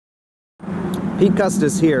Pete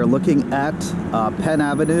Gustis here, looking at Penn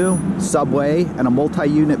Avenue, Subway, and a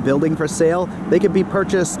multi-unit building for sale. They can be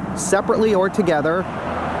purchased separately or together.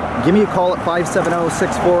 Give me a call at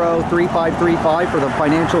 570-640-3535 for the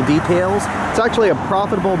financial details. It's actually a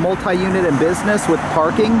profitable multi-unit in business with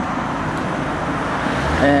parking.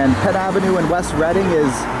 And Penn Avenue in West Reading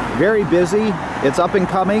is very busy. It's up and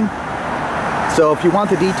coming. So if you want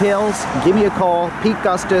the details, give me a call, Pete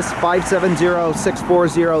Gustis,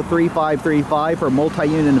 570-640-3535 for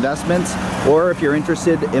multi-unit investments, or if you're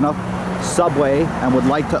interested in a Subway and would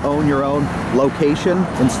like to own your own location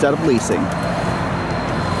instead of leasing.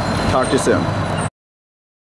 Talk to you soon.